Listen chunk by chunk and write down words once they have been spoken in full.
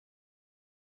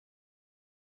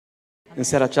În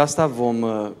seara aceasta vom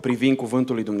privi în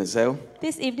cuvântul lui Dumnezeu.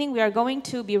 This evening we are going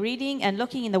to be reading and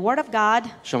looking in the Word of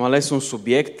God. Și am ales un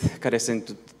subiect care se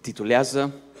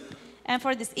intitulează And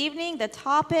for this evening, the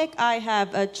topic I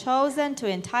have chosen to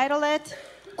entitle it,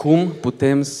 Cum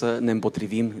putem să ne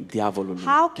împotrivim diavolului?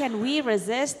 How can we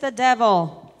resist the devil?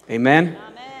 Amen? Amen.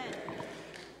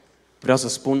 Vreau să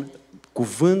spun,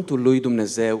 cuvântul lui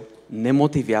Dumnezeu ne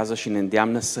motivează și ne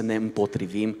îndeamnă să ne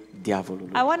împotrivim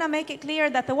diavolului. I want to make it clear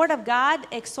that the Word of God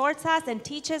exhorts us and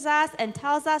teaches us and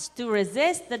tells us to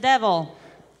resist the devil.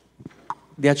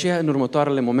 De aceea, în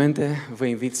următoarele momente, vă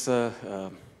invit să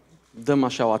dăm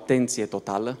așa o atenție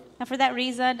totală. And for that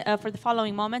reason, for the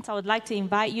following moments, I would like to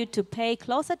invite you to pay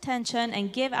close attention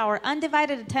and give our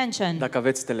undivided attention. Dacă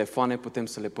aveți telefoane, putem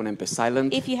să le punem pe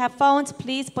silent. If you have phones,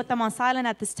 please put them on silent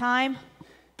at this time.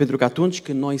 Pentru că atunci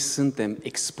când noi suntem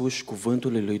expuși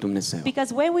cuvântului lui Dumnezeu.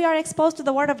 Because when we are exposed to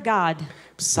the Word of God,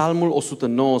 Psalmul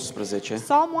 119,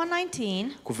 Psalm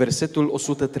 119, cu versetul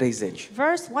 130.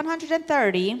 verse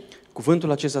 130,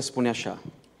 Cuvântul acesta spune așa: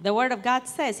 the Word of God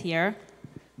says here,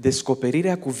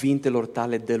 Descoperirea cuvintelor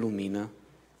tale dă lumină,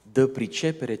 dă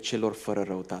pricepere celor fără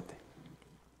răutate.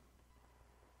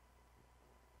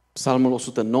 Psalmul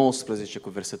 119 cu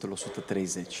versetul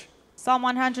 130. Psalm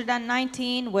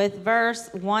 119 with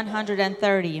verse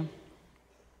 130.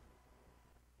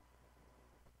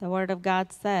 The Word of God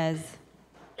says,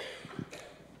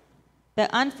 The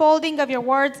unfolding of your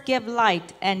words give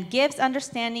light and gives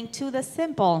understanding to the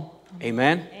simple.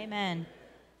 Amen? Amen.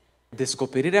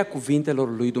 Descoperirea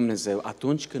cuvintelor lui Dumnezeu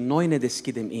atunci când noi ne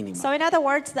deschidem inima. So in other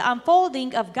words, the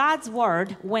unfolding of God's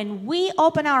Word, when we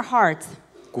open our hearts,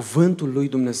 Cuvântul lui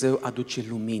Dumnezeu aduce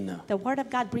lumină. the Word of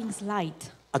God brings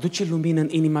light. Aduce lumină în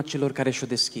inima celor care și-o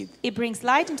deschid. It brings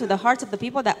light into the hearts of the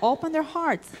people that open their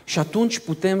hearts. Și atunci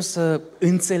putem să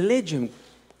înțelegem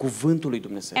cuvântul lui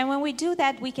Dumnezeu. And when we do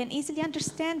that, we can easily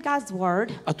understand God's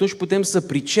Word. Atunci putem să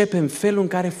pricepem felul în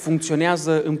care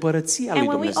funcționează împărăția lui And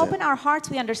when we Dumnezeu. open our hearts,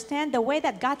 we understand the way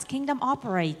that God's kingdom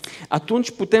operates.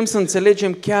 Atunci putem să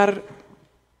înțelegem chiar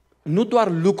nu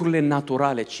doar lucrurile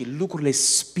naturale, ci lucrurile It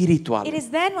spirituale. is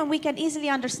then when we can easily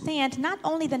understand not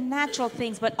only the natural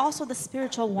things, but also the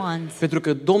spiritual ones. Pentru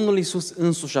că Domnul Iisus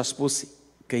însuși a spus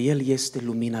că El este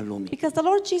lumina lumii. Because the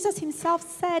Lord Jesus himself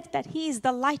said that he is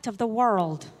the light of the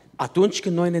world. Atunci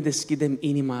când noi ne deschidem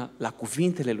inima la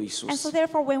cuvintele lui And so Iisus,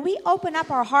 therefore when we open up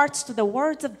our hearts to the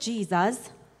words of Jesus,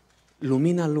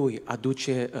 lumina Lui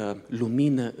aduce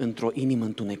lumină într-o inimă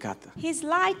întunecată. his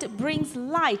light brings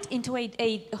light into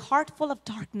a heart full of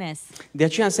darkness. De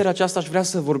aceea în seara aceasta aș vrea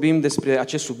să vorbim despre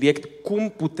acest subiect,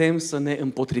 cum putem să ne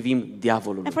împotrivim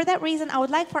diavolului. And for that reason, I would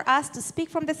like for us to speak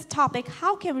from this topic,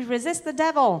 how can we resist the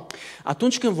devil?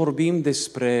 Atunci când vorbim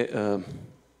despre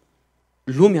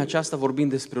lumea aceasta, vorbim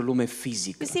despre o lume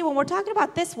fizică. You see, when we're talking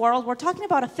about this world, we're talking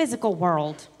about a physical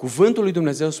world. Cuvântul lui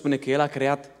Dumnezeu spune că El a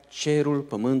creat cerul,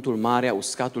 pământul, marea,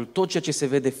 uscatul, tot ceea ce se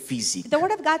vede fizic. The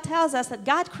Word of God tells us that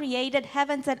God created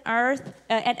heavens and earth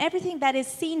and everything that is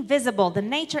seen visible, the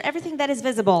nature, everything that is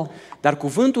visible. Dar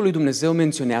cuvântul lui Dumnezeu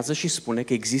menționează și spune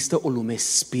că există o lume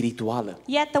spirituală.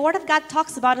 Yet the Word of God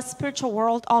talks about a spiritual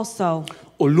world also.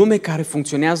 O lume care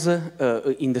funcționează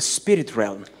in the spirit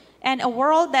realm. And a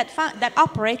world that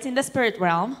operates in the spirit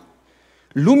realm.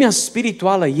 Lumea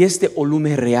spirituală este o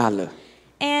lume reală.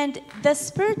 And the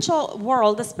spiritual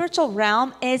world, the spiritual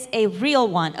realm is a real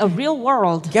one, a real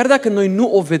world. Chiar dacă noi nu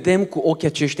o vedem cu ochii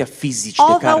aceștia fizici de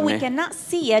Although we carne, cannot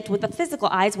see it with the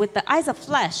physical eyes, with the eyes of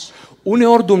flesh,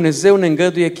 uneori Dumnezeu ne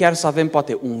îngăduie chiar să avem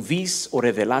poate un vis, o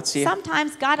revelație,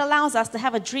 sometimes God allows us to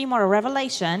have a dream or a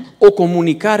revelation, o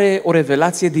comunicare, o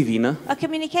revelație divină a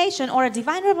communication or a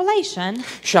divine revelation.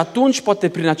 și atunci poate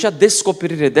prin acea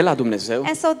descoperire de la Dumnezeu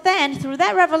And so then, through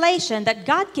that revelation that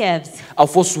God gives, au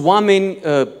fost oameni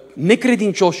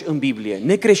necredincioși în Biblie,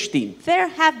 necreștini,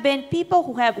 there have been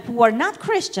people who are not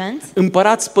Christians.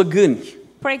 împărați păgâni,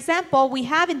 For example, we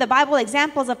have in the Bible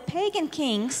examples of pagan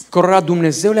kings cărora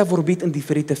Dumnezeu le-a vorbit în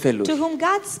diferite to feluri. whom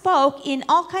God spoke in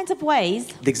all kinds of ways.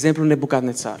 De exemplu,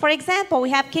 Nebucadnețar. For example, we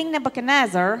have King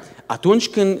Nebuchadnezzar. Atunci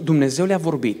când Dumnezeu le-a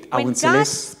vorbit, When God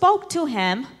spoke to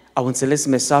him, au înțeles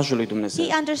mesajul lui Dumnezeu.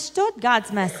 he understood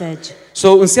God's message.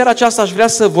 În seara aceasta aș vrea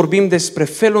să vorbim despre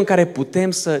felul în care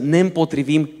putem să ne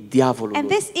împotrivim diavolului. And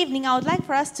this evening, I would like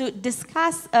for us to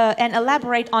discuss and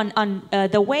elaborate on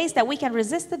the ways that we can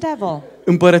resist the devil.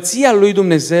 Împărăția lui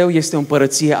Dumnezeu este o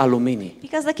împărăție a luminii.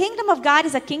 Because the kingdom of God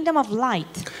is a kingdom of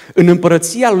light. În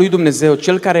împărăția lui Dumnezeu,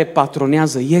 cel care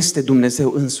patronează este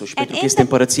Dumnezeu însuși, pentru că este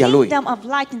împărăția lui. In the kingdom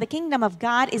of light, in the kingdom of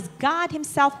God, is God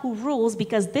himself who rules,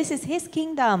 because this is his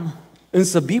kingdom.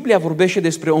 Însă Biblia vorbește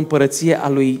despre o împărăție a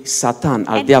lui Satan,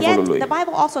 al And yet, diavolului. the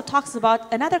Bible also talks about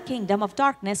another kingdom of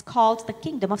darkness called the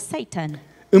kingdom of Satan.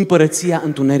 Împărăția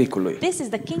întunericului. This is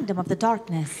the kingdom of the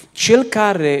darkness. Cel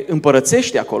care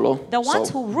împărățește acolo The ones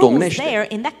sau who rules domnește there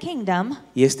in that kingdom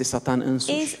este Satan is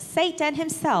însuși. Satan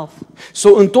himself.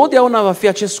 Întotdeauna va fi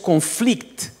acest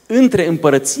conflict între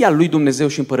împărăția lui Dumnezeu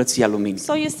și împărăția luminii.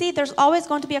 So you see, there's always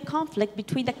going to be a conflict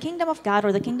between the kingdom of God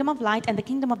or the kingdom of light and the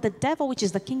kingdom of the devil, which is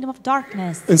the kingdom of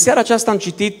darkness. În seara aceasta am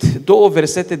citit două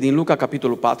versete din Luca,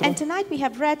 capitolul 4, And tonight we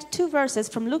have read two verses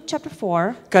from Luke chapter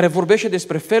 4 care vorbește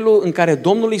despre felul în care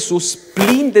Domnul Iisus,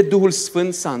 plin de Duhul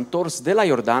Sfânt, s-a întors de la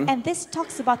Iordan and this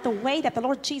talks about the way that the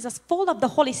Lord Jesus, full of the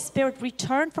Holy Spirit,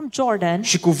 returned from Jordan.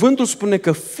 și cuvântul spune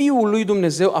că Fiul lui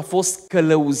Dumnezeu a fost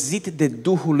călăuzit de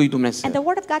Duhul lui Dumnezeu. And the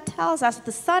Word of God tells us that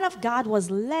the Son of God was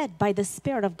led by the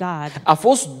Spirit of God. A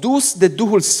fost dus de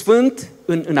Duhul Sfânt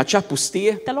în acea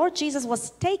pustie The Lord Jesus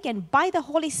was taken by the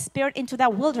Holy Spirit into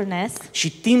that wilderness,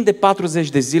 și timp de 40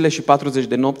 de zile și 40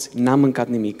 de nopți n-a mâncat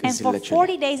nimic în and for zilele cele.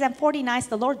 40 days and 40 nights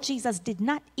the Lord Jesus did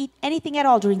not eat anything at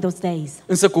all during those days.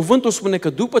 Însă cuvântul spune că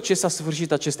după ce s-a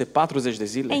sfârșit aceste 40 de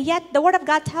zile, And yet the Word of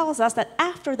God tells us that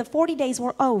after the 40 days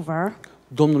were over,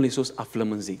 Domnul Iisus a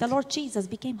flămânzit. the Lord Jesus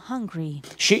became hungry.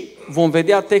 Și vom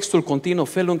vedea textul continuă,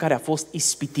 felul în care a fost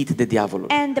ispitit de diavolul.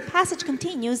 And the passage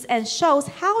continues and shows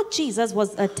how Jesus was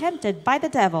tempted by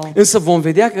the devil. Însă vom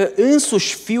vedea că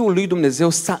însuși Fiul lui Dumnezeu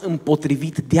s-a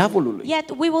împotrivit diavolului. Yet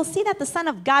we will see that the Son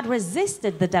of God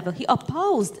resisted the devil. He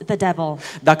opposed the devil.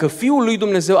 Dacă Fiul lui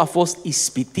Dumnezeu a fost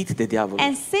ispitit de diavol,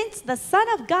 And since the Son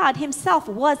of God himself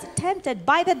was tempted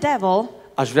by the devil,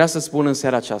 aș vrea să spun în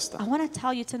seara aceasta I want to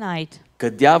tell you tonight că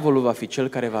diavolul va fi cel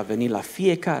care va veni la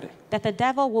fiecare that the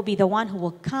devil will be the one who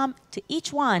will come to each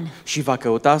one și va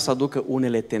căuta să aducă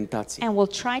unele tentații. and will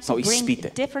try to Sau bring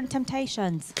ispite. different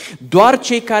temptations. Doar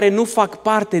cei care nu fac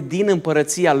parte din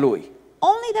împărăția lui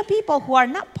Only the people who are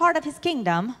not part of his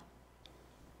kingdom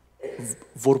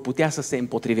vor putea să se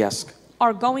împotrivească.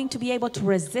 are going to be able to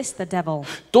resist the devil.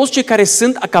 Toți cei care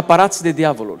sunt acaparați de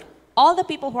diavolul All the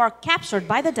people who are captured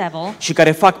by the devil și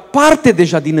care fac parte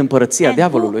deja din împărăția and who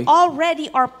diavolului already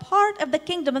are part of the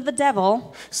kingdom of the devil,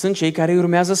 sunt cei care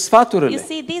urmează you sfaturile.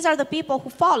 see, these are the people who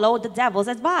follow the devil's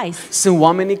advice. Sunt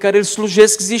oamenii care îl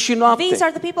slujesc zi și noapte. These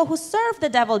are the people who serve the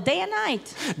devil day and night.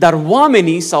 Dar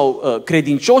oamenii sau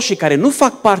credincioșii care nu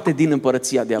fac parte din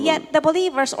împărăția diavolului, Yet the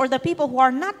believers or the people who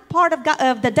are not part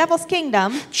of the devil's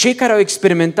kingdom, cei care au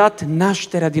experimentat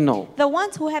nașterea din nou, the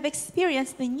ones who have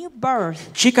experienced the new birth,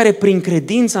 cei care prin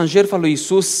credința în jertfa lui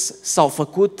Isus s-au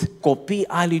făcut copii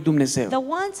ai lui Dumnezeu, the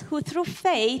ones who through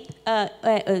faith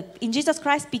in Jesus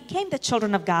Christ became the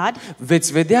children of God,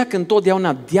 veți vedea că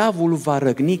întotdeauna diavolul va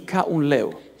răgni ca un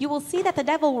leu you will see that the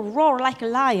devil will roar like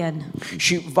a lion.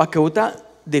 și va căuta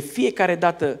de fiecare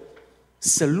dată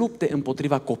să lupte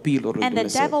împotriva copiilor lui And the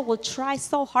Dumnezeu. devil will try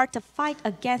so hard to fight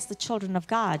against the children of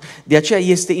God. De aceea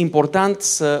este important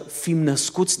să fim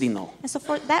născuți din nou. And so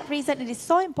for that reason, it is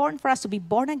so important for us to be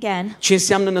born again. Ce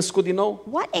înseamnă născut din nou?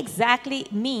 What exactly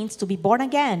means to be born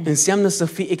again? Înseamnă să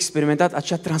fii experimentat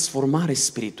acea transformare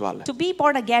spirituală. To be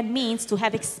born again means to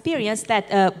have experienced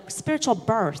that spiritual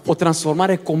birth, O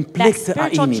transformare that completă a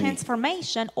spiritual inimii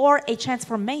transformation or a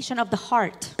transformation of the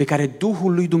heart, pe care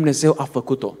Duhul lui Dumnezeu a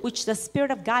făcut-o which the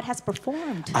Spirit of God has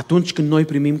performed. atunci când noi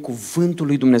primim cuvântul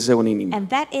lui Dumnezeu în inimă. And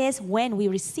that is when we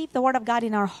receive the Word of God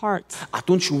in our hearts.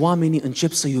 Atunci oamenii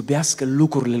încep să iubească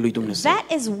lucrurile lui Dumnezeu.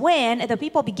 That is when the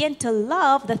people begin to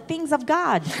love the things of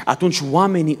God. Atunci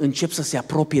oamenii încep să se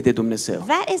apropie de Dumnezeu.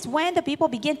 That is when the people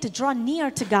begin to draw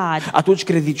near to God. Atunci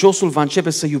credinciosul va începe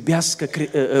să iubească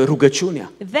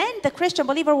rugăciunea. Then the Christian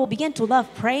believer will begin to love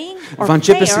praying or Va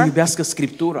începe să prayer. iubească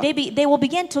Scriptura. They will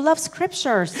begin to love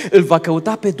scriptures. Îl va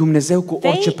căuta pe Dumnezeu cu They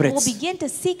orice will preț. begin to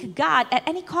seek God at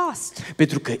any cost.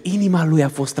 Pentru că inima lui a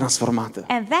fost transformată.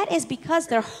 And that is because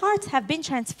their hearts have been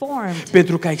transformed.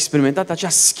 Pentru că a experimentat acea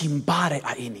schimbare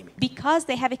a inimii. Because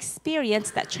they have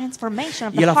experienced that transformation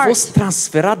of the El a heart. fost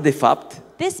transferat de fapt.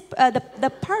 The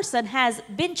person has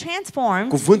been transformed.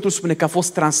 Cuvântul spune că a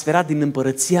fost transferat din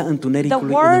împărăția The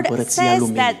întunericului în word împărăția says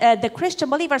luminii. that the Christian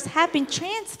believers have been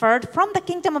transferred from the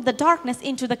kingdom of the darkness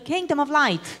into the kingdom of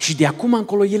light. Și de acum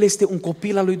încolo el este un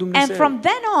copil al lui And Dumnezeu. from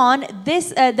then on,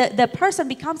 the person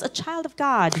becomes a child of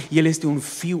God. El este un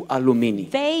fiu al luminii.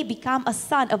 They become a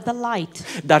son of the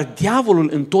light. Dar diavolul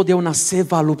întotdeauna se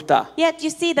va lupta Yet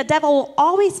you see, the devil will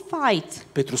always fight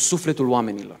pentru sufletul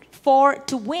oamenilor.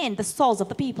 to win the souls of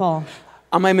the people.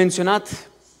 Am mai menționat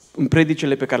în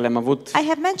predicele pe care le-am avut I have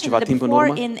mentioned ceva it timp în before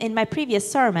urmă in my previous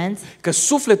sermons că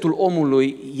sufletul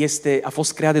omului a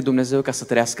fost creat de Dumnezeu ca să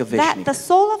trăiască that veșnic. the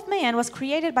soul of man was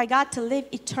created by God to live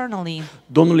eternally.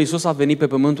 Domnul Iisus a venit pe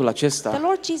pământul The acesta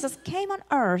Lord Jesus came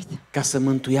on earth ca să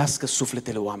mântuiască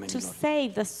sufletele to oamenilor.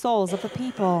 save the souls of the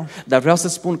people. Dar vreau să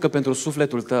spun că pentru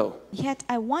sufletul tău Yet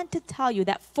I want to tell you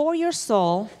that for your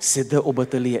soul, se dă o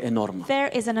bătălie enormă.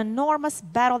 there is an enormous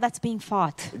battle that's being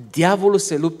fought. Diavolul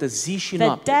se luptă zi și The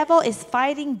noapte devil is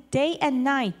fighting day and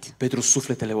night pentru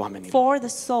sufletele oamenilor. for the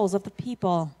souls of the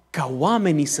people. Ca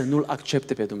oamenii să nu-L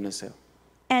accepte pe Dumnezeu.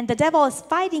 And the devil is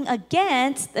fighting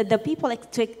against the people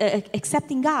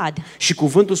accepting God. Și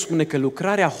cuvântul spune că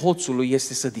lucrarea hoțului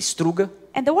este să distrugă,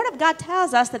 And the word of God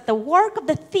tells us that the work of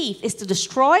the thief is to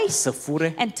destroy să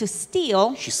fure and to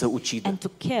steal și să ucidă. and to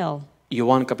kill.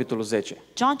 Ioan capitolul 10.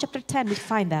 John chapter 10,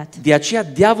 we find that. De aceea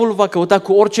diavolul va căuta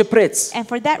cu orice preț And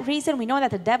for that reason, we know that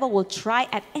the devil will try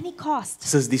at any cost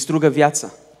să-ți distrugă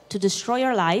viața, to destroy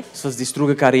your life, să-ți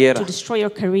distrugă to cariera, destroy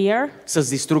your career, să-ți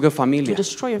distrugă to familia,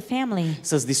 destroy your family,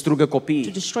 să-ți distrugă to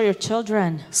copiii, destroy your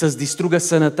children, să-ți distrugă to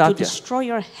sănătatea, destroy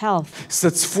your health,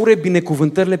 să-ți fure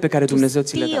binecuvântările pe care to Dumnezeu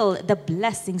ți le dă. steal the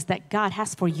blessings that God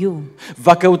has for you.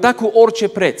 Va căuta cu orice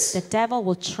preț The devil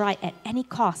will try at any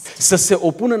cost să se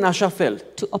opună în așa fel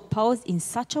to oppose in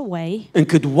such a way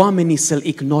încât oamenii să-L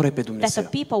ignore pe that the Dumnezeu.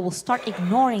 people will start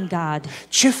ignoring God.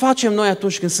 Ce facem noi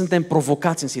atunci când suntem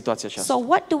provocați în situația aceasta? So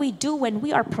what do we do when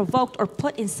we are provoked or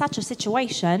put in such a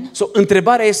situation?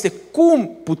 Întrebarea este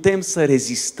cum putem să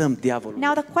rezistăm diavolului?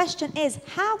 Now the question is,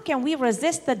 how can we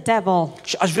resist the devil?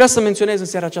 Și aș vrea să menționez în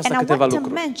seara aceasta And I câteva want to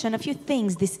lucruri. mention a few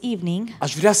things this evening.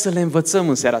 Aș vrea să le învățăm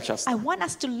în seara aceasta. I want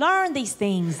us to learn these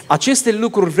things. Aceste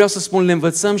lucruri, vreau să spun, le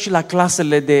învățăm și la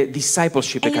clasele de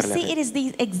discipleship pe And you care le see, avem. it is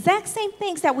these exact same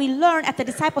things that we learn at the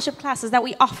discipleship classes that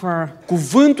we offer.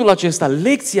 Cuvântul acesta,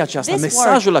 lecția aceasta, This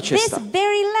mesajul word, this acesta,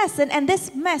 very lesson and this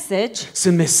message,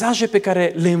 sunt mesaje pe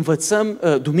care le învățăm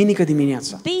duminică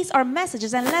dimineața. these are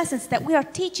messages and lessons that we are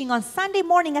teaching on Sunday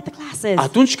morning at the classes.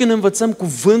 Atunci când învățăm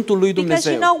cuvântul lui Because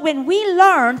you Dumnezeu, know, when we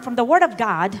learn from the Word of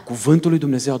God, cuvântul lui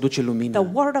Dumnezeu aduce the lumină,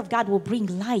 Word of God will bring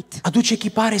light. aduce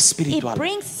echipare It spirituală.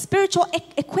 brings spiritual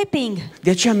equipping. De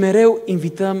aceea mereu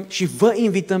invităm și vă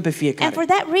invităm pe And fiecare. for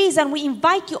that reason, we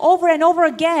invite you over and over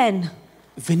again.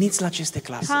 Veniți la aceste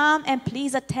clase. Come and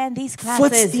please attend these Fă-ți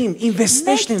classes. timp,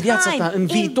 investește în Make viața time. ta, în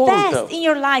viitorul Invest tău, in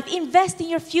your life. Invest in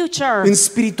your future. în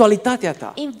spiritualitatea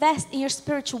ta. Invest in your Ca să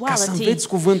spirituality înveți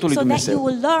cuvântul lui so that Dumnezeu. you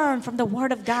will learn from the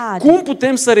Word of God. Cum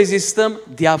putem să rezistăm How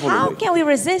diavolului? can we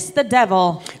resist the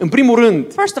devil? În primul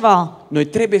rând, First of all, noi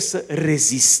trebuie să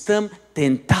rezistăm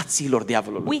tentațiilor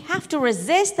diavolului. we have to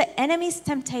resist the enemy's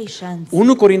temptations.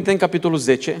 1 Corinteni, capitolul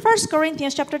 10, 1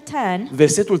 Corinthians chapter 10,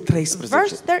 versetul 13.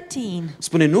 verse 13.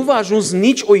 Spune, nu v-a ajuns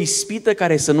nici o ispită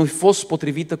care să nu fi fost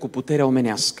potrivită cu puterea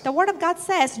omenească. The Word of God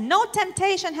says, no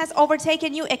temptation has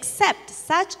overtaken you except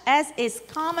such as is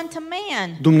common to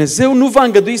man. Dumnezeu nu va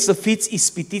îngădui să fiți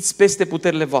ispitiți peste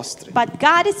puterile voastre. But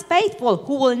God is faithful,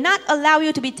 who will not allow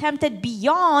you to be tempted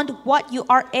beyond what you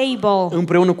are able.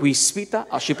 Împreună cu ispita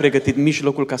a și pregătit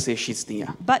mijlocul ca să ieșiți din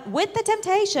ea. But with the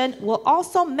temptation will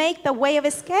also make the way of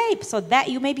escape so that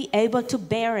you may be able to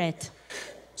bear it.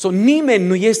 Nimeni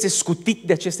nu este scutit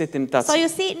de aceste So tentații. you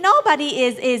see, nobody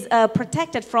is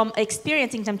protected from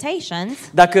experiencing temptations.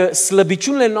 Dacă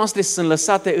slăbiciunile noastre sunt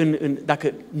lăsate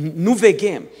dacă nu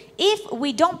veghem, If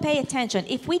we don't pay attention,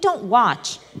 if we don't watch,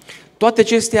 toate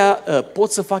acestea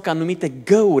pot să facă anumite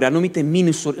găuri, anumite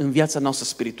minusuri în viața noastră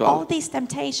all spirituală. these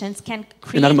temptations can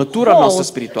În armătura noastră holes,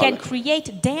 spirituală. can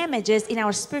create damages in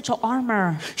our spiritual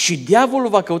armor. Și diavolul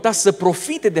va căuta să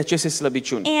profite de aceste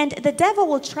slăbiciuni. And the devil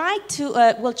will try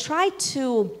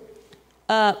to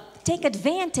take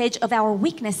advantage of our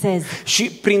weaknesses.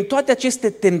 Și prin toate aceste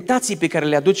tentații pe care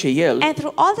le aduce el, And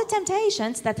through all the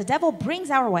temptations that the devil brings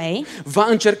our way, va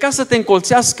încerca să te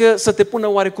încolțească, să te pună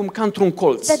oarecum ca într-un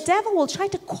colț, the devil will try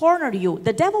to corner you.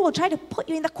 The devil will try to put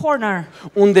you in the corner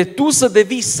unde tu să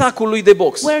devii sacul lui de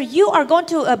box. where you are going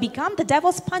to become the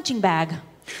devil's punching bag.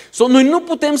 Noi nu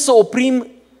putem să oprim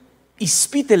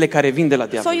ispitele care vin de la So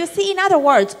diavol. you see, in other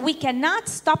words, we cannot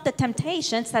stop the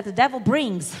temptations that the devil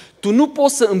brings. Tu nu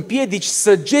poți să împiedici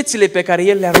săgețile pe care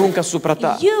el le aruncă asupra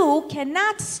ta. You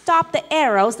cannot stop the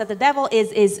arrows that the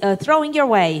devil is throwing your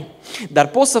way. Dar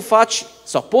poți să faci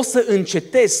sau poți să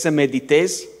încetezi să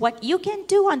meditezi, What you can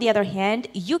do, on the other hand,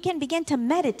 you can begin to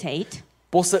meditate.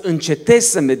 poți să încetezi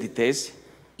să meditezi,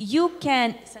 You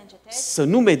can să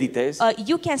nu meditezi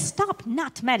you can stop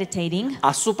not meditating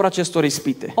asupra acestor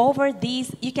ispite. over these.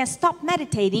 You can stop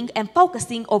meditating and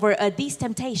focusing over these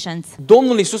temptations.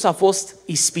 Domnul Iisus a fost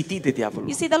ispitit de diavolul.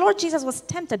 You see, the Lord Jesus was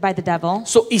tempted by the devil.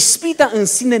 Ispita în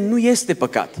sine nu este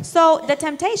păcat. So the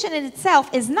temptation in itself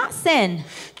is not sin.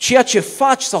 Ceea ce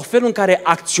faci sau felul în care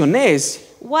acționezi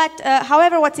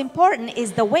However, what's important is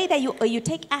the way that you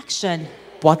take action.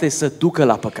 Poate să ducă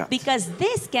la păcat. Because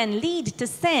this can lead to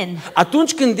sin.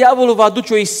 Atunci când diavolul va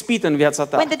aduce o ispită în viața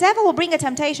ta, When the devil will bring a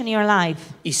temptation in your life,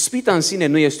 ispita în sine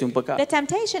nu este un păcat. the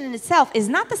temptation in itself is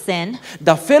not the sin,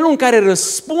 Dar felul în care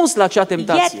răspunzi la acea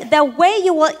temptație, yet the way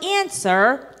you will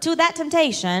answer to that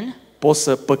temptation poți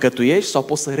să păcătuiești sau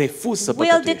poți să refuzi să will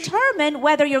păcătuiești. determine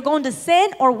whether you're going to sin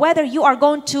or whether you are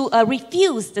going to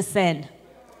refuse to sin.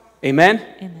 Amen?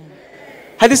 Amen.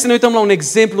 Haideți să ne uităm la un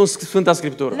exemplu în Sfânta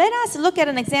Scriptură. Let us look at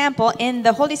an example in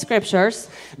the Holy Scriptures.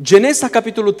 Genesa,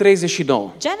 capitolul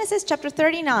 39. Genesis chapter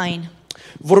 39.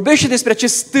 Vorbește despre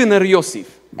acest tânăr Iosif.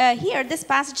 Here, this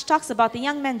passage talks about the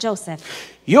young man Joseph.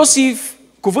 Iosif,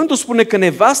 cuvântul spune că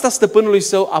nevasta stăpânului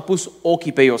său a pus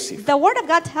ochii pe Iosif. The Word of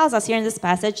God tells us here in this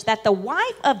passage that the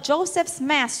wife of Joseph's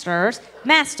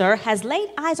master has laid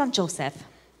eyes on Joseph.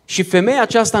 Și femeia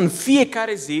aceasta în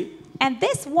fiecare zi, And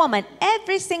this woman,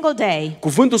 every single day,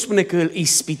 cuvântul spune că îl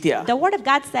ispitea. the Word of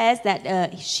God says that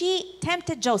she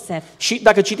tempted Joseph. Și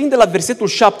dacă citim de la versetul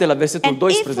 7 la versetul And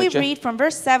if we 12, read from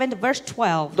verse 7 to verse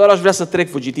 12, doar aș vrea să trec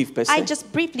fugitiv I peste. just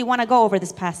briefly want to go over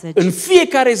this passage. În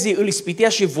fiecare zi îl ispitea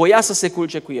și voia să se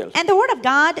culce cu el. And the Word of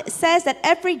God says that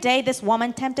every day this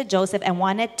woman tempted Joseph and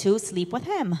wanted to sleep with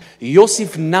him.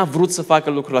 Iosif n-a vrut să facă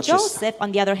lucrul acesta. Joseph,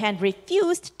 on the other hand,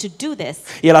 refused to do this.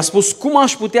 El a spus, cum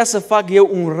aș putea să fac eu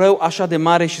un rău așa de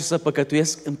mare și să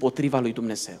păcătuiesc împotriva lui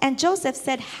Dumnezeu? And Joseph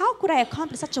said, how could I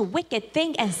accomplish such a wicked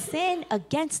thing and sin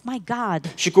against my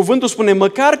God? Și cuvântul spune,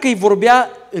 măcar că îi vorbea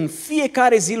în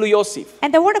fiecare zi lui Iosif.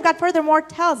 And the Word of God furthermore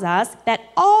tells us that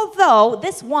although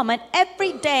this woman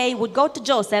every day would go to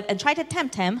Joseph and try to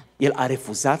tempt him, El a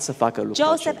refuzat să facă lucrul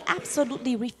Joseph acela.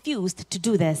 absolutely refused to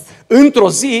do this. Într-o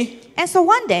zi, And so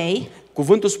one day,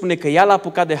 cuvântul spune că ea l-a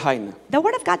apucat de haină. the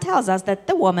Word of God tells us that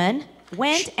the woman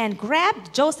went and grabbed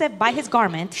Joseph by his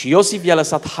garment. Și Iosif i-a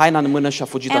lăsat haina în mână și a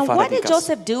fugit And afară what din did casă.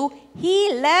 Joseph do?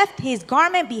 He left his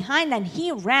garment behind and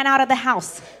he ran out of the house.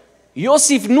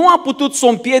 Iosif nu a putut să o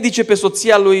împiedice pe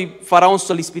soția lui Faraon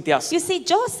să-l ispitească, You see,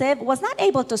 Joseph was not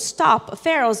able to stop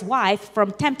Pharaoh's wife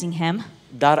from tempting him,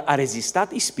 dar a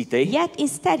rezistat ispitei yet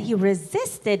instead he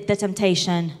resisted the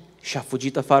temptation și a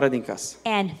fugit afară din casă.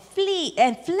 and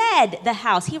fled the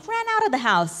house. He ran out of the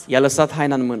house. I-a lăsat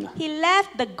haina în mână. He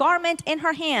left the garment in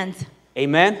her hands.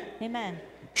 Amen? Amen.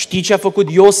 Știi ce a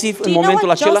făcut Iosif Do în you know momentul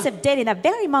what acela? Joseph did in that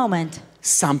very moment?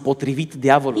 S-a împotrivit He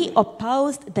diavolului.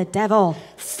 opposed the devil.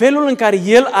 Felul în care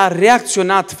el a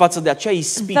reacționat față de acea The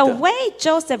ispită way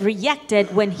Joseph reacted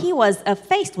when he was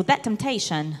faced with that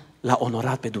temptation l-a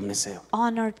onorat pe Dumnezeu.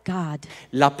 honored God.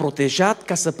 L-a protejat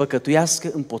ca să păcătuiască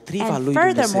împotriva And lui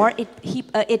Dumnezeu. furthermore,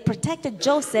 it protected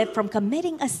Joseph from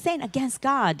committing a sin against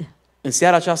God. În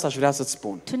seara aceasta aș vrea să-ți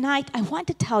spun, Tonight, I want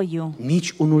to tell you,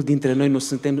 nici unul dintre noi nu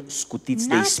suntem scutiți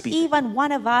de not ispită. even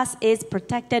one of us is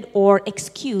protected or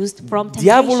excused from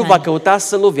Diavolul va temptation. căuta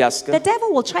să lovească The devil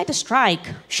will try to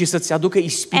strike, și să-ți aducă and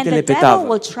ispitele the pe devil tavă.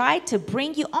 will try to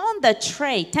bring you on the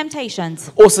tray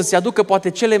temptations. O să-ți aducă poate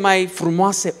cele mai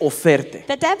frumoase oferte.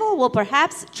 The devil will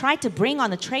perhaps try to bring on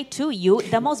the tray to you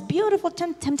the most beautiful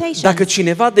temptations. Dacă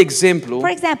cineva, de exemplu, For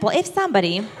example, if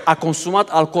somebody a consumat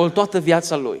alcool toată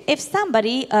viața lui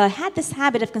had this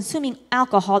habit of consuming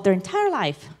alcohol their entire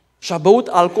life, și a băut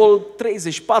alcool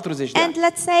 30-40 de and ani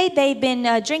let's say they've been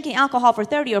drinking alcohol for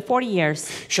 30 or 40 years,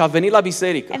 și a venit la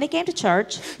biserică and they came to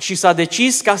church, și s-a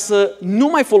decis ca să nu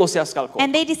mai folosească alcool.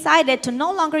 and they decided to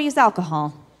no longer use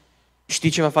alcohol, Știi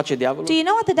ce va face do diavolul? you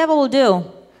know what the devil will do?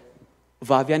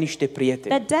 Va avea niște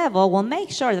prieteni. The devil will make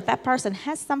sure that that person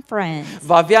has some friends.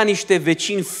 Va avea niște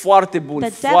vecini foarte buni, The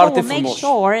devil foarte will make frumoși.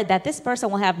 sure that this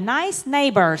person will have nice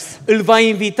neighbors. Îl va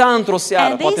invita într-o seară,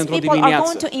 And poate these într-o people are going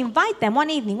dimineață. to invite them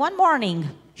one evening, one morning,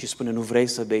 Și spune, nu vrei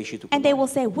să bei și tu cu and they noi?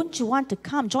 will say, wouldn't you want to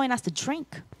come join us to drink?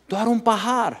 Doar un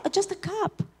pahar, Just a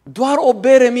cup, doar o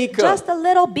bere mică. just a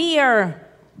little beer.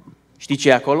 Știi ce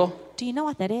e acolo? Do you know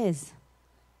what that is?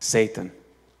 Satan.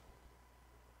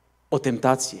 O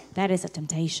temptație, That is a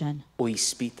temptation. o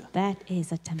ispită. That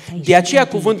is a temptation. De aceea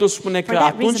indeed. cuvântul spune For că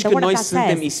that atunci reason, când the noi Word of God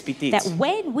suntem says ispitiți, that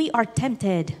when we are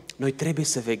tempted, noi trebuie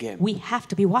să veghem. we have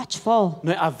to be watchful.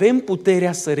 Noi avem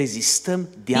puterea să rezistăm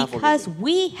diavolului. Because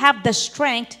we have the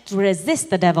strength to resist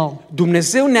the devil.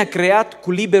 Dumnezeu ne-a creat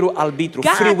cu liberul arbitru,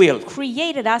 free will. God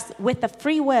created us with a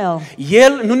free will.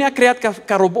 El nu ne-a creat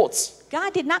ca roboți.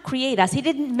 God did not create us. He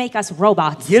didn't make us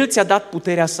robots. El ți-a dat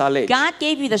puterea să alegi. God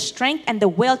gave you the strength and the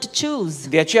will to choose.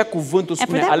 De aceea cuvântul And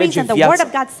for spune that alege reason, the Word of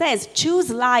viața. God says,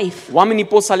 choose life. Oamenii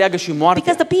pot să aleagă și moartea.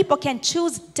 Because the people can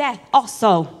choose death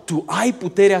also. Tu ai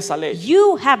puterea să alegi.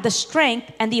 You have the strength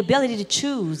and the ability to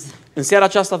choose. În seara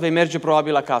aceasta vei merge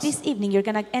probabil acasă. This evening,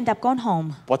 you're going to end up going home.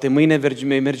 Poate mâine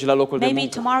mergi la locul de Maybe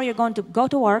muncă. tomorrow you're going to go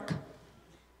to work.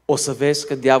 O să vezi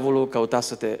că diavolul căuta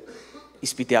să te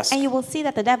ispitească. And you will see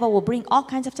that the devil will bring all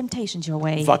kinds of temptations your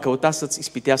way. Va căuta să-ți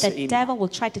ispitească The inima. devil will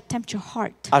try to tempt your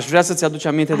heart. Aș vrea să-ți aduci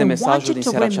aminte de I want mesajul you din to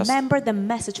seara aceasta. remember the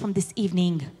message from this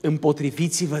evening.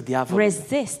 Împotriviți-vă diavolului.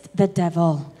 Resist the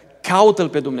devil. Caută-L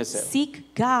pe Dumnezeu. Seek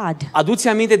God. Adu-ți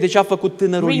aminte de ce a făcut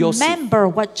tânărul Iosif.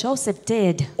 Remember what Joseph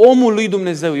did. Omul lui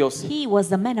Dumnezeu Iosif. He was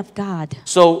the man of God.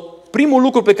 So, primul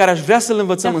lucru pe care aș vrea să-l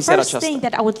învățăm The în seara first thing aceasta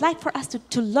that I would like for us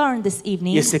to learn this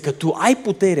evening este că tu ai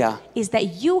puterea is that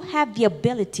you have the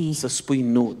ability să spui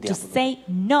nu to diavolului. say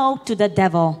no to the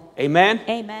devil. Amen?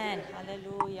 Amen.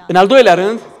 Hallelujah. În al doilea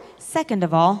rând, Second of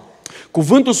all,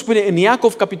 cuvântul spune în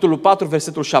Iacov capitolul 4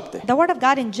 versetul 7. the word of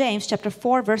God in James chapter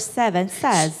 4 verse 7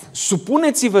 says,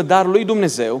 Supuneți-vă dar lui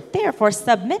Dumnezeu, therefore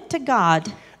submit to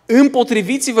God,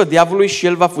 împotriviți-vă diavolului și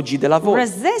el va fugi de la voi.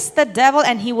 resist the devil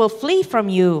and he will flee from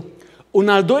you. Un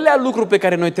al doilea lucru pe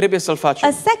care noi trebuie să-l A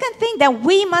facem second thing that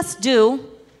we must do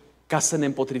ca să ne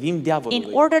împotrivim in diavolului.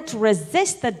 order to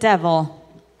resist the devil,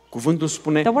 Cuvântul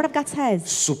spune, the word of God says,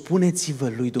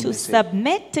 supuneți-vă lui to Dumnezeu.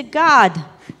 submit to God.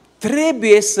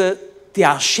 Trebuie să te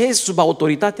așezi sub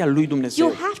autoritatea lui You Dumnezeu.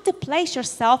 have to place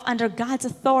yourself under God's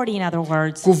authority, in other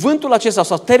words. Cuvântul acesta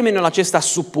sau termenul acesta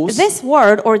supus This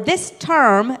word or this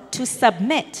term, to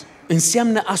submit,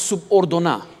 înseamnă a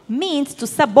subordona, means to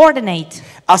subordinate,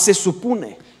 a se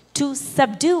supune, to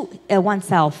subdue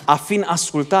oneself, a fi în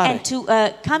ascultare, and to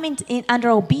come under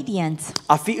obedience,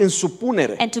 a fi în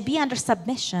supunere. and to be under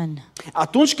submission.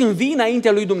 Atunci când vii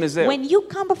înaintea lui Dumnezeu When you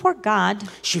come before God,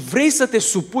 și vrei să te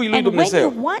supui lui and when you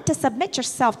Dumnezeu, want to submit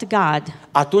yourself to God,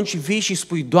 atunci vii și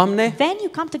spui, Doamne, then you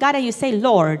come to God and you say,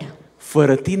 Lord,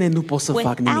 fără tine nu pot să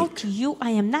fac nimic. without you,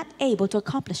 I am not able to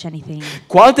accomplish anything.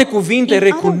 Cu alte cuvinte, In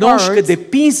other recunoști că words,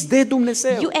 depinzi de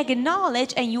Dumnezeu. You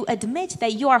acknowledge and you admit that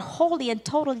you are wholly and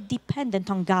totally dependent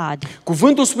on God.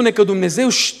 Cuvântul spune că Dumnezeu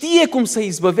știe cum să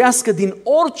izbăvească din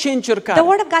orice încercare. The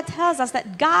Word of God tells us that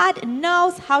God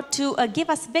knows how to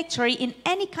give us victory in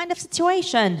any kind of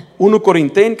situation. 1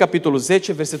 Corinteni, capitolul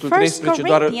 10, versetul 1 13,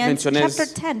 doar Corinthians menționez. chapter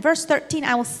 10, verse 13,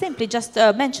 I will simply just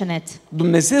mention it.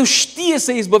 Dumnezeu știe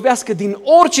să izbăvească din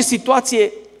orice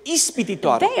situație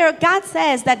ispititoare. There, God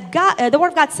says that the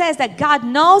Word of God says that God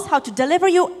knows how to deliver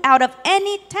you out of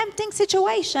any tempting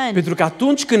situation. Pentru că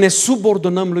atunci când ne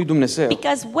subordonăm lui Dumnezeu,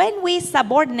 Because when we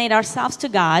subordinate ourselves to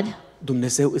God,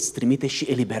 Dumnezeu îți trimite și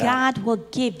eliberare. God will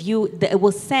give you,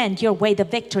 will send your way the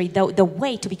victory, the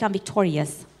way to become victorious.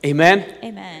 Amen?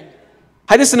 Amen.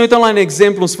 Haideți să ne uităm la un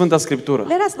exemplu în Sfânta Scriptură.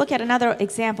 Let us look at another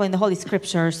example in the Holy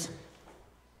Scriptures.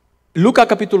 Luca,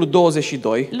 capitolul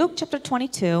 22, Luke chapter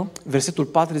 22, versetul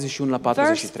 41 la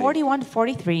verse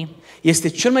 43. 41-43. Este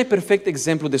cel mai perfect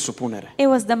exemplu de supunere.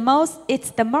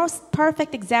 It's the most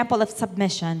perfect example of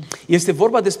submission. Este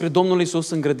vorba despre Domnul Iisus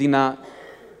în grădina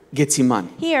Ghețimani.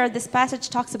 Here, this passage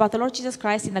talks about the Lord Jesus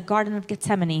Christ in the Garden of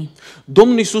Gethsemane.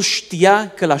 Domnul Iisus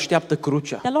știa că l-așteaptă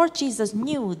crucea. The Lord Jesus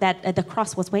knew that the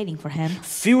cross was waiting for him.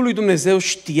 Fiul lui Dumnezeu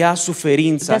știa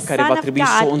suferința The care Son va of trebui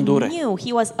să o God îndure. knew,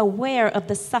 he was aware of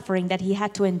the suffering that he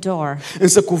had to endure.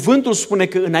 Însă cuvântul spune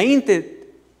că înainte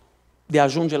de a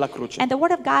ajunge la cruce, And the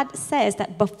Word of God says that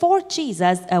before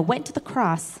Jesus went to the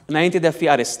cross, înainte de a fi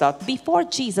arestat, before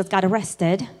Jesus got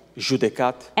arrested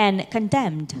judecat, and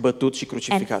condemned bătut și and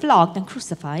crucificat, flogged and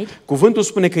crucified, cuvântul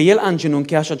spune că el a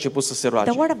îngenunchiat și a început să se roage.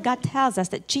 the Word of God tells us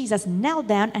that Jesus knelt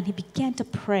down and he began to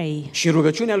pray. Și în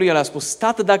rugăciunea lui el a spus,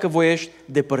 Tată, dacă voiești,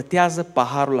 depărtează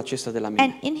paharul acesta de la mine.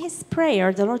 And in his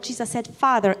prayer, the Lord Jesus said,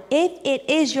 Father, if it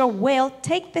is your will,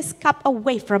 take this cup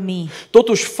away from me.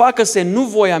 Totuși, facă-se nu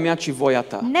voia mea, ci voia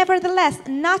ta. Nevertheless,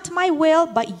 not my will,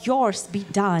 but yours be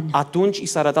done. Atunci i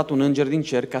s-a arătat un înger din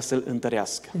cer ca să-l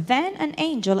întărească. Then an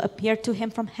angel appeared to him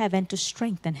from heaven to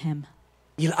strengthen him.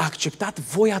 El a acceptat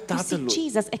voia You see, Tatălui.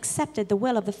 Jesus accepted the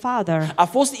will of the Father. A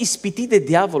fost ispitit de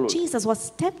diavolul. Jesus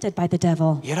was tempted by the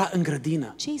devil. Era în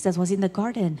grădină. Jesus was in the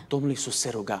garden. Domnul Iisus se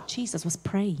ruga. Jesus was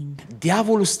praying.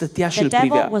 Diavolul stătea și The îl devil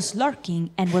privea. was lurking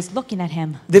and was looking at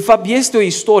him. De fapt, este o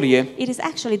istorie, It is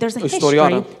actually, there's a O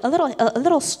istorioară. history, a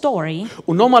little story.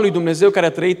 un om al lui Dumnezeu care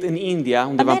a trăit în India, A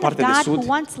undeva în man of partea de God who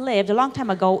sud, once lived a long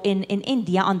time ago in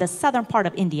India, on the southern part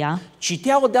of India.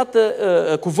 citea odată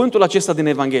cuvântul acesta din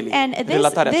Evanghelie, And this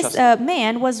relatarea aceasta.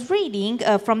 man was reading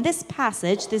from this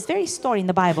passage, this very story in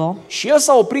the Bible. Și el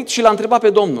s-a oprit și l-a întrebat pe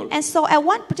Domnul. And so at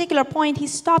one particular point he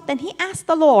stopped and he asked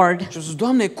the Lord. Și a zis,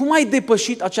 Doamne, cum ai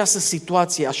depășit această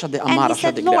situație așa de And amară, he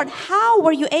așa de said, grea? Lord, how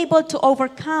were you able to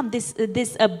overcome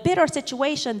this bitter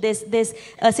situation, this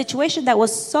situation that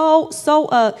was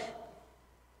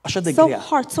Așa de so grea.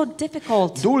 hard, so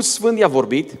difficult? Duhul Sfânt i-a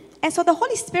vorbit And so the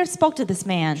Holy Spirit spoke to this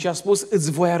man și a spus,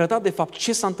 îți voi arăta de fapt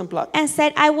ce s-a întâmplat. and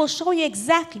said, I will show you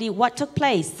exactly what took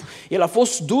place. El a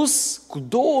fost dus cu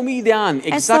 2000 de ani,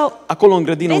 And exact so acolo în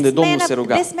grădină unde Domnul se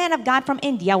ruga. This man of God from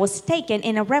India was taken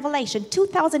in a revelation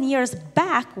 2,000 years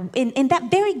back in that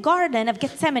very garden of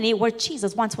Gethsemane where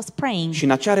Jesus once was praying. Și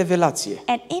în acea revelație,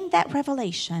 And in that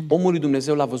revelation, omul lui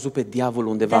Dumnezeu l-a văzut pe diavol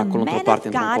undeva the acolo într-o man parte,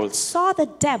 of într-un God colț. saw the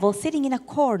devil sitting in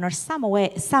a corner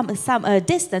some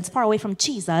distance far away from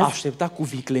Jesus, Aștepta cu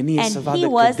viclenie And să he vadă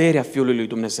was căderea Fiului lui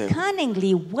Dumnezeu.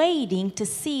 cunningly waiting to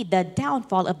see the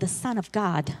downfall of the Son of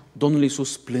God. Domnul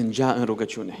Iisus plângea în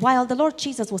rugăciune, While the Lord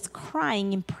Jesus was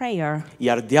crying in prayer,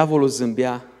 iar diavolul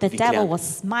zâmbea the devil viclean. was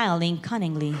smiling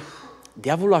cunningly.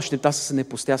 Diavolul aștepta să se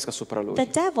nepustească asupra The lui.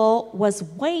 devil was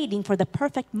waiting for the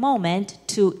perfect moment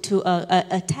to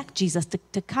attack Jesus,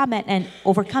 to come and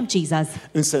overcome Jesus.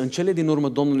 Însă în cele din urmă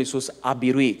Domnul Iisus a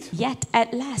biruit Yet at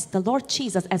last the Lord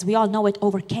Jesus, as we all know it,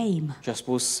 overcame. și a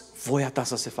spus, voia ta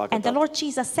să se facă. And the Tată. Lord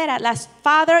Jesus said at last,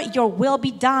 Father, your will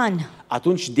be done.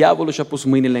 Atunci diavolul și-a pus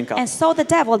mâinile în cap And so the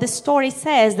devil, this story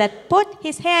says, that put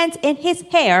his hands in his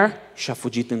hair și a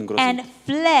fugit îngrozit. and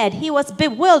fled. He was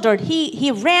bewildered. He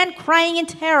ran crying in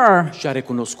terror. Și a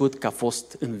recunoscut că a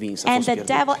fost învins, a And fost the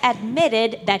pierdut. devil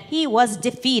admitted that he was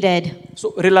defeated. So,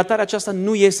 relatarea aceasta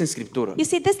nu este în Scriptură, You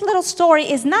see, this little story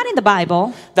is not in the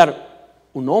Bible. dar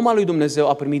un om al lui Dumnezeu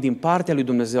a primit din partea lui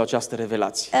Dumnezeu această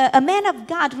revelație. A man of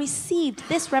God received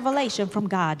this revelation from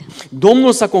God.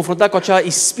 Domnul s-a confruntat cu acea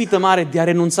ispită mare de a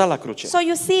renunța la cruce. So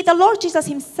you see, the Lord Jesus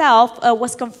himself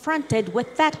was confronted with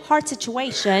that hard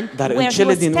situation Dar în where he cele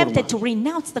was din tempted urmă, to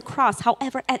renounce the cross.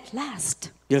 However, at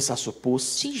last, El s-a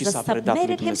supus și Jesus s-a predat lui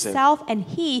submitted Dumnezeu. himself and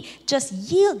he just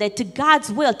yielded to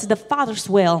God's will, to the Father's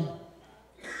will.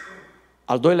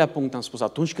 Al doilea punct am spus,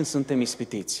 atunci când suntem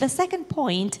ispitiți, The second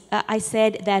point, I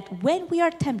said that when we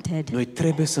are tempted, noi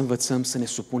trebuie să învățăm să ne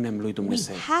supunem lui we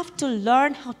Dumnezeu. have to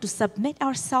learn how to submit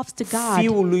ourselves to God.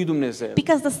 Fiul lui Dumnezeu,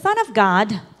 Because the Son of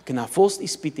God, când a fost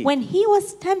ispitit, when he was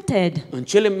tempted, în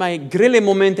cele mai grele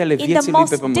momente ale in the vieții lui pe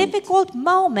most pământ, difficult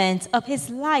moments of his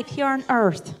life here on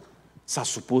earth, s-a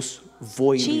supus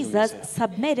voii lui Jesus Dumnezeu.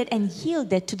 submitted and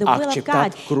yielded to the A will of acceptat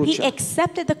God. crucea. He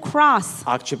accepted the cross.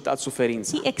 A acceptat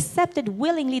suferința. He accepted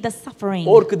willingly the suffering,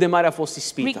 Oricât de mare a fost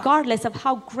ispita, regardless of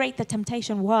how great the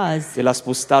temptation was. El a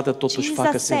spus, Tată, totuși Jesus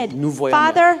facă-se said, nu voia mea,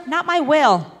 Father, not my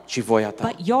will, ci voia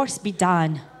ta. but yours be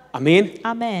done. Amin?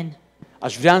 Amen.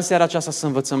 Aș vrea în seara aceasta să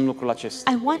învățăm lucrul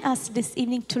acesta. I want us this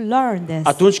evening to learn this.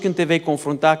 Atunci când te vei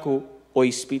confrunta cu o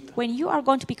ispită, When you are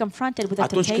going to be confronted with a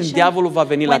atunci când temptation, diavolul va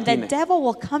veni la when the tine devil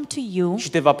will come to you și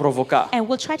te va provoca and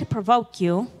will try to provoke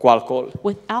you cu alcool,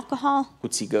 with alcohol, cu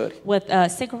țigări, with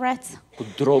cigarettes, cu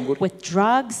droguri, with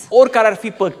drugs, oricare ar fi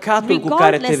păcatul cu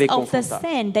care te vei regardless of the confrunta.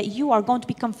 sin that you are going to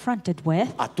be confronted with,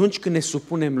 Atunci când ne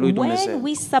supunem lui Dumnezeu, when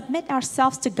we submit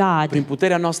ourselves to God, prin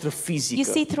puterea noastră you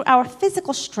fizică, see, through our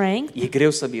physical strength, e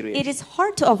greu să it biruiești. is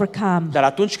hard to overcome. Dar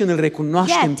atunci când îl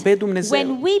recunoaștem pe Yet, Dumnezeu, when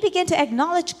we begin to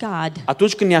acknowledge God,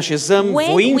 atunci când ne așezăm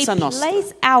when we voința noastră,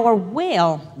 place our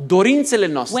will, dorințele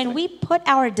noastre, when we put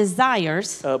our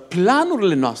desires,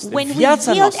 planurile noastre, when we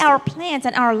viața yield noastră our plans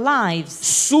and our lives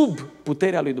sub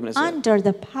puterea lui Dumnezeu, under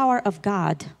the power of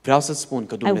God, vreau să-ți spun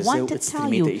că I Dumnezeu want to îți tell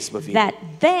trimite you izbăvire. that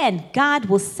then God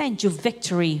will send you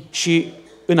victory. Și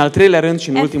în al treilea rând și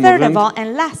în And ultimul third of rând, all,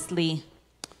 and lastly,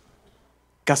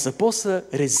 ca să poți să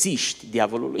reziști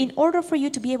diavolului, in order for you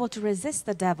to be able to resist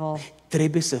the devil,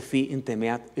 trebuie să fii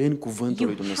întemeiat în cuvântul you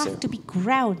lui Dumnezeu. have to be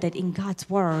grounded in God's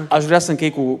word. Aș vrea să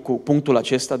închei cu punctul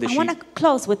acesta, I deși want to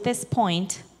close with this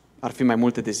point, ar fi mai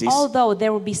multe de zis. although there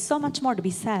will be so much more to be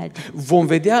said. Vom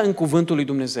vedea în cuvântul lui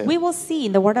Dumnezeu We will see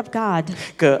in the word of God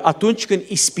că atunci când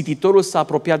ispititorul s-a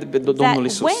apropiat de that Domnul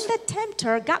Isus, when the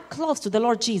tempter got close to the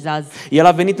Lord Jesus, el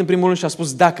a venit în primul rând și a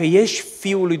spus, dacă ești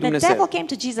Fiul lui the devil Dumnezeu. came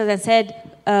to Jesus and said,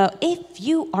 if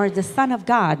you are the Son of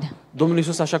God. Domnul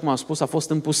Isus, așa cum am spus, a fost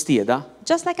în pustie, da?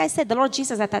 Just like I said, the Lord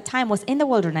Jesus at that time was in the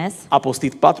wilderness. A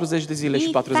postit 40 de zile și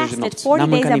He 40 de fasted nopți. 40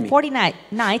 N-a days mâncat and nimic.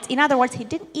 40 nights. In other words, he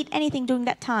didn't eat anything during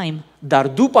that time. Dar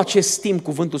după acest timp,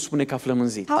 cuvântul spune că a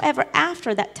flămânzit. However,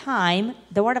 after that time,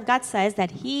 the word of God says that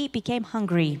he became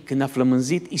hungry. Când a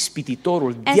flămânzit, ispititorul,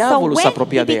 And so diavolul s-a when he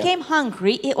apropiat de el. became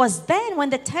hungry, it was then when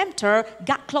the tempter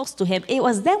got close to him. It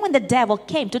was then when the devil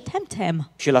came to tempt him.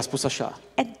 Și el a spus așa,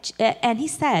 And he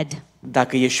said,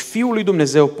 Dacă ești Fiul lui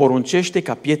Dumnezeu, poruncește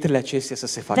ca pietrele acestea să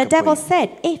se facă The devil pâine. said,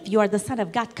 if you are the Son of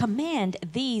God, command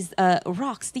these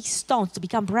rocks, these stones to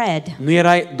become bread. Nu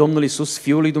erai Domnul Iisus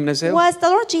Fiul lui Dumnezeu? Was the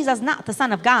Lord Jesus not the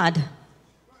Son of God?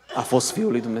 A fost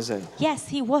Fiul lui Dumnezeu. Yes,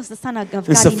 he was the Son of God.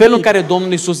 Însă felul în Indeed. care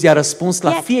Domnul Iisus i-a răspuns la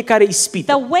Yet, fiecare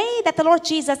ispită, The way that the Lord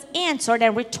Jesus answered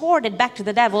and retorted back to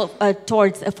the devil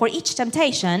for each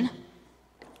temptation,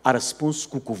 a răspuns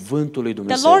cu cuvântul lui the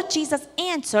Dumnezeu. Lord Jesus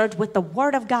answered with the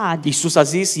word of God. Iisus a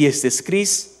zis, este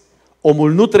scris,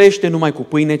 omul nu trăiește numai cu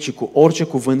pâine, ci cu orice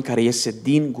cuvânt care iese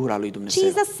din gura lui Dumnezeu.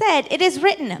 Jesus said, it is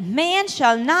written, man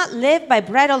shall not live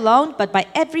by bread alone, but by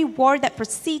every word that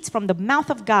proceeds from the mouth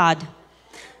of God.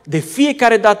 De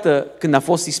fiecare dată când a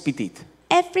fost ispitit,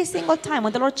 Every single time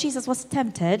when the Lord Jesus was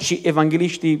tempted, și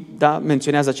evangeliștii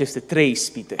menționează aceste 3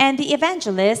 ispite, and the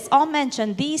evangelists all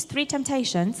mentioned these 3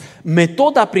 temptations,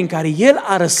 metoda prin care el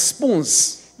a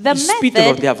răspuns the ispitelor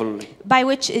method diavolului. by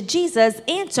which Jesus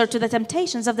answered to the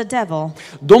temptations of the devil.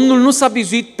 Domnul nu s-a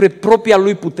bizuit pe propria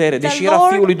lui putere, deși The era Fiul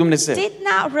lui Lord Dumnezeu. did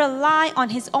not rely on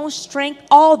his own strength,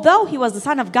 although he was the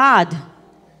Son of God.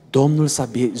 Domnul s-a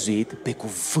bizuit pe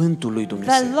cuvântul lui The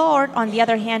Dumnezeu. Lord, on the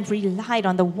other hand, relied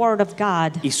on the word of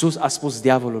God. Iisus a spus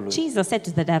diavolului, Jesus said to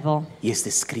the devil, este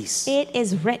scris. it is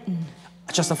written.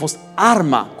 Aceasta a fost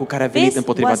arma cu care a venit This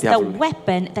împotriva was the diavolului.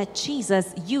 weapon that Jesus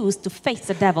used to face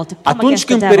the devil, to come Atunci against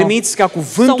the când devil. permiți ca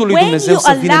cuvântul So lui when Dumnezeu you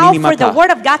să vină în allow inima for the ta,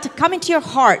 word of God to come into your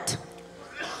heart,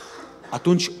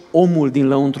 atunci omul din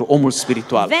lăuntru, omul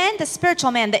spiritual, then the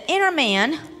spiritual man, the inner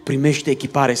man, primește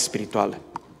echipare spirituală.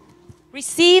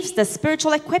 receives the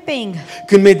spiritual equipping.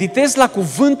 Când meditezi la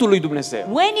cuvântul lui Dumnezeu,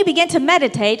 When you begin to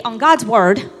meditate on God's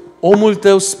word, omul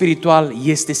tău spiritual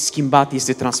este schimbat,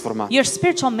 este transformat. your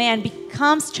spiritual man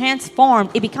becomes transformed.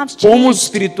 It becomes Omul changed.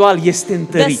 spiritual este The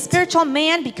întărit. spiritual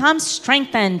man becomes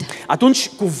strengthened. Atunci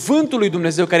cuvântul lui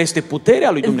Dumnezeu, care este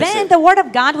puterea lui Dumnezeu, Then the word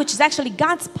of God, which is actually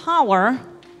God's power,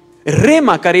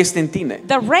 rema care este în tine,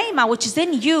 the rhema which is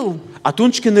in you,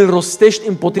 atunci când îl rostești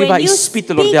împotriva when you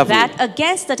ispitelor speak diavolului, that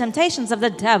against the temptations of the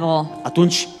devil,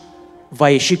 atunci va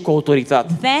ieși cu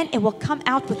autoritate. then it will come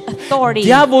out with authority.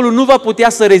 Diavolul nu va putea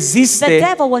să The reziste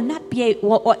devil will not be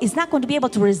is not going to be able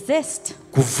to resist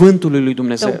cuvântului lui the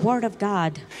Dumnezeu. word of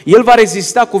God. El va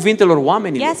rezista cuvintelor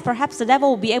oamenilor, Yes, perhaps the devil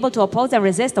will be able to oppose and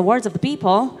resist the words of the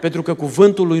people, pentru că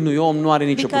cuvântul lui unui om nu are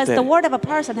nicio because the putere. word of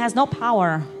a person has no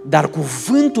power. Dar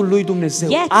cuvântul lui Dumnezeu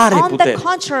Yet, are on the putere.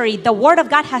 contrary, the word of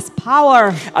God has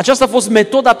power. Aceasta a fost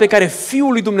metoda pe care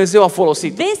Fiul lui Dumnezeu a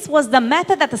folosit. This was the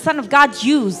method that the Son of God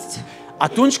used.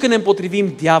 Atunci când ne împotrivim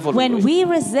When diavolului, we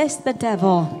resist the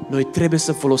devil, noi trebuie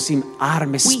să folosim arme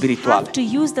we spirituale. have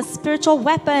to use the spiritual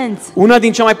weapons. Una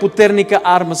din cea mai puternică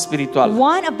armă spirituală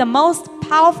One of the most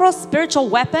powerful spiritual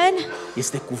weapon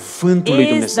este cuvântul lui is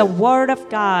the Dumnezeu. word of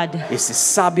God, Este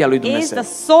sabia lui is the Dumnezeu.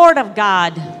 sword of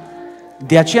God.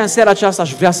 De aceea în seara aceasta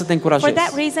aș vrea să te For încurajez.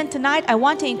 that reason, tonight I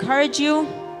want to encourage you.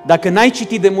 Dacă n-ai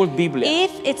citit de mult Biblia,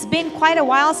 If it's been quite a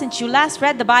while since you last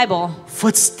read the Bible,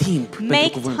 fă-ți timp pentru make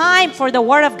cuvântul. time for the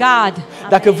Word of God.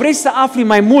 Dacă vrei să afli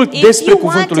mai mult If despre you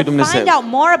want cuvântul lui to Dumnezeu, find out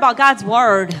more about God's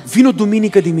Word, vino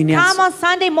duminică come dimineață on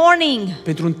Sunday morning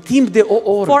pentru un timp de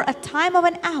o oră. for a time of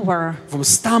an hour. Vom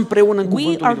sta împreună în We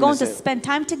cuvântul are lui going to Dumnezeu. spend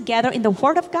time together in the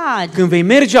Word of God. Când vei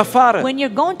merge afară, When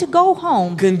you're going to go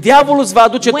home, când diavolul îți va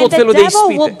aduce when tot the felul de devil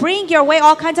will ispite, bring your way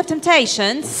all kinds of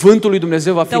temptations, cuvântul lui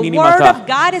Dumnezeu va fi the în inima Word of ta.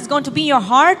 God is going to be in your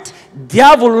heart,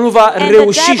 Diavolul nu va and the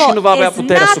reuși și nu devil va avea is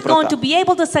putere not asupra going ta. to be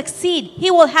able to succeed. He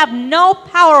will have no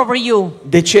power over you.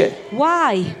 De ce?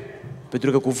 Why?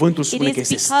 Pentru că cuvântul It spune că is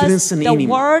este strâns because în the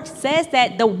inimă. Word says that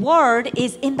the Word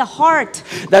is in the heart.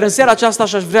 Dar în seara aceasta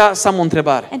aș vrea să am o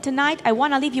întrebare. And tonight I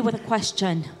want to leave you with a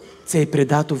question. Ți-ai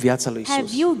predat tu viața lui Have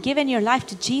Isus? you given your life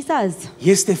to Jesus?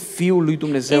 Este Fiul lui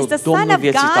Dumnezeu, Is the Son Domnul of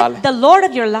vieții God tale? the Lord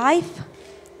of your life?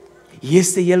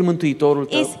 Este El Mântuitorul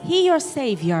Is tău? He your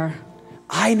Savior?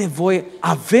 Ai nevoie,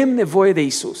 avem nevoie de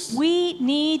Isus. We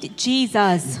need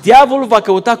Jesus. Diavolul va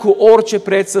căuta cu orice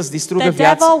preț să-ți distrugă The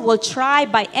viața. devil will try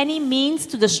by any means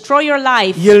to destroy your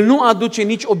life. El nu aduce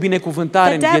nici o binecuvântare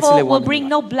The în devil viețile will bring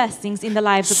oamenilor. no blessings in the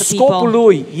lives of the Scopul people.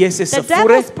 lui este să The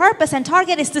fure, devil's purpose and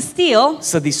target is to steal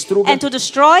să distrugă, and to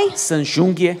destroy să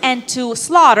înjunghie, and to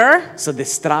slaughter să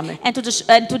destrame. and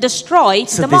to destroy, to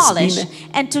Să demolish, dezbine.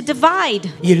 and to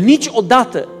divide. El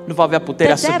niciodată nu va avea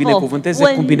puterea The să devil binecuvânteze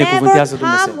will cum never binecuvântează come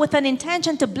Dumnezeu. with an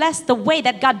intention to bless the way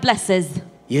that God blesses.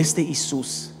 Este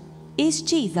Isus, Is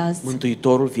Jesus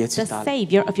Mântuitorul vieții the tale.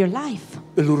 Savior of your life?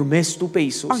 Îl urmezi tu pe Are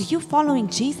Isus? you following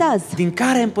Jesus? Din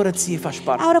care împărăție faci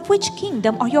parte? Out of which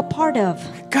kingdom are you a part of?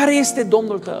 Care este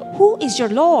Domnul tău? Who is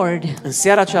your Lord? În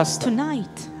seara aceasta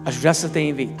Tonight, aș vrea să te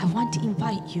invit. I want to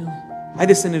invite you.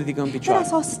 Haideți să ne ridicăm în Let picioare.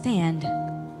 us all stand.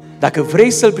 Dacă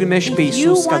vrei să-L primești pe If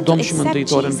you Isus ca want to Domn și accept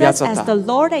Mântuitor în Jesus viața as ta, the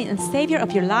Lord and Savior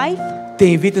of your life, te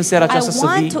invit în seara I aceasta să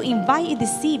want vii to invite you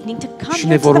this evening to come și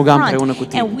here ne to vor the ruga împreună cu front,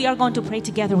 tine. and we are going to pray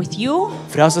together with you.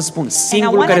 Vreau să spun,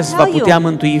 singurul wanna care îți va tell you, putea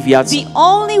mântui viața, The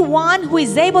only one who is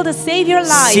able to save your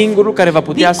life, singurul care va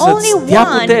putea the să-ți only dea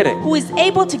one putere, who is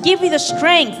able to give you the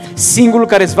strength, singurul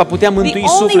care îți va putea the mântui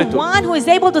only sufletul, one who is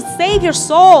able to save your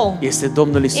soul este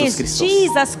Domnul Isus is Hristos.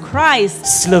 Jesus Christ.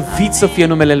 Slăvit să fie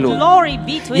numele Lui. Glory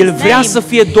be to El His vrea name. să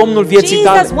fie Domnul vieții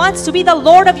tale. Jesus wants to be the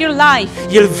Lord of your life.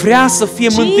 El vrea să fie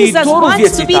Jesus Mântuitorul wants to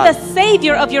vieții be the tale.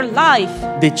 Savior of your life.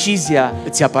 Decizia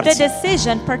îți The aparține.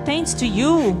 decision pertains to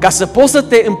you. Ca să poți să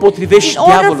te împotrivești In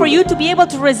order for diavolului, you to be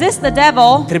able to resist the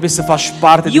devil, trebuie să faci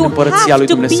parte din you împărăția have lui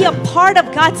to be Dumnezeu. a part of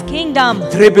God's kingdom.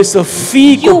 Trebuie să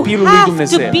fii You copilul lui have to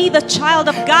Dumnezeu. be the child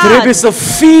of Trebuie God. să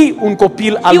fii un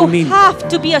copil al You luminii. have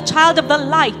to be a child of the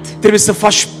light. Trebuie să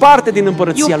faci parte din You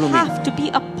împărăția luminii. have to be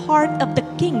a part of the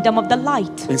kingdom of the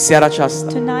light. În seara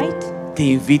aceasta, Tonight, te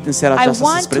invit în seara I aceasta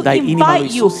want să-ți to predai inima lui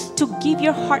invite you Isus. to give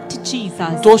your heart to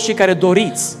Jesus. Toți cei care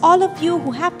doriți, All of you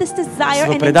who have this desire să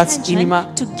vă and predați intention inima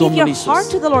to give Domnului your Isus. heart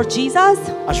to the Lord Jesus,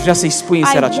 aș vrea să-i spui în I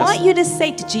seara want aceasta: you to say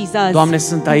to Jesus, Doamne,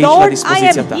 sunt aici la Lord, I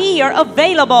dispoziția am Ta. here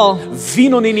available.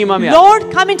 Vino în inima mea, Lord,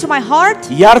 come into my heart.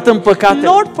 iartă-mi păcatele,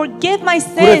 Lord, forgive my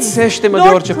sins. curățește-mă de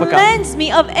Lord, orice păcat. cleanse me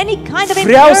of any kind of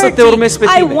Vreau să te urmez pe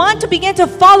impurity. I tine. want to begin to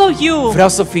follow you. Vreau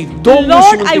să fii Domnul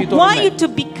și Lord, I Mântuitorul want you meu, to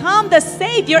become the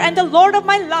Savior and the Lord of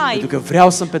my life. pentru că vreau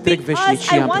să-mi petrec Because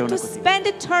veșnicia I want împreună to cu tine. spend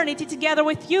eternity together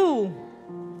with you.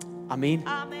 Amin?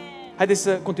 Amen. Haideți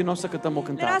să continuăm să cântăm o Let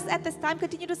cântare. us at this time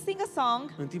continue to sing a song.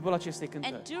 În timpul acestei And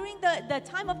cântări, during the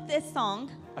time of this song,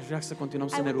 aș vrea să continuăm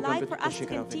I să ne would rugăm like pentru for toți us cei to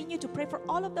care au venit. continue to pray for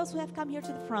all of those who have come here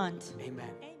to the front. Amen.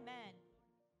 Amen.